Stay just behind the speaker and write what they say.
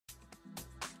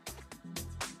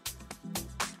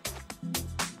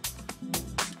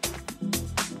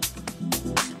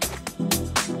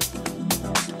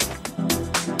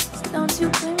you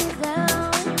bring me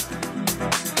down.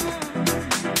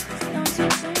 Don't you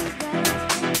bring me down.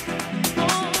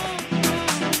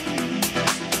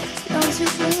 Don't you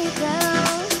bring me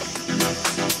down.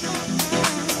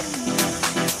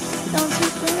 Don't you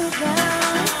bring me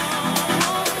down.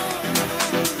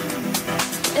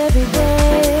 Every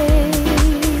day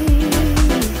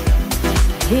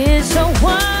is so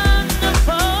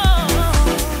wonderful.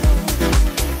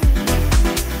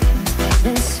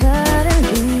 Then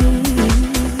suddenly,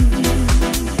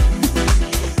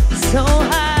 so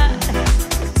hard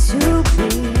to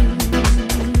breathe.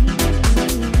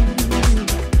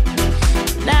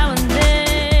 Now and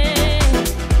then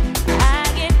I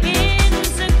get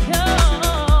insecure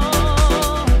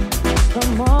from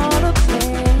all the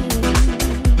pain.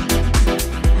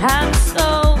 I'm so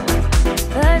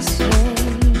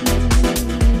ashamed,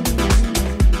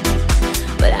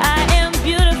 but I am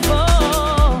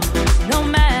beautiful no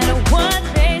matter what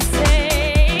they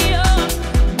say. Oh,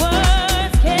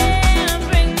 words can't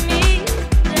bring me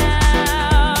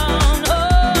down.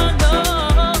 Oh no,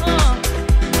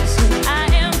 so I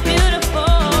am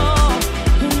beautiful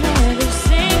in every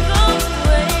single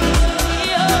way.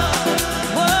 Oh,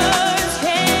 words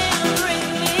can't bring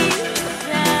me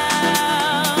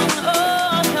down.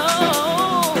 Oh no,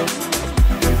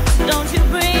 don't you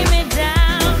bring me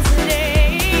down today.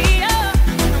 Oh,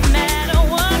 no matter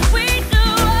what we do,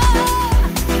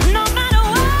 no matter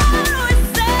what we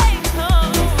say,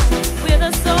 we're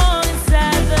the song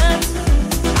inside the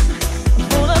tune,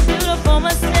 full of beautiful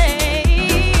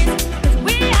mistakes. 'Cause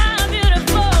we are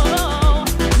beautiful,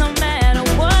 no matter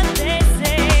what they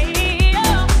say.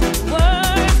 Oh,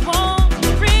 words won't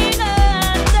bring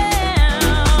us down.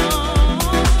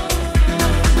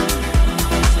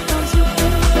 Don't you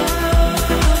bring me down.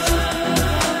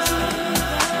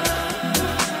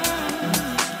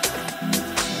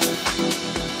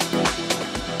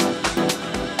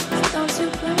 Don't you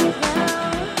bring me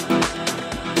down.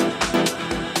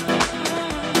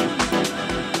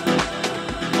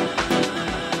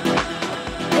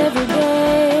 Every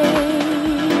day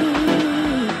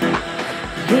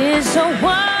is so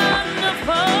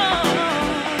wonderful.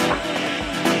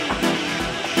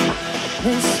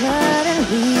 Then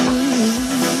suddenly,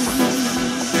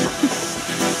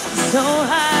 so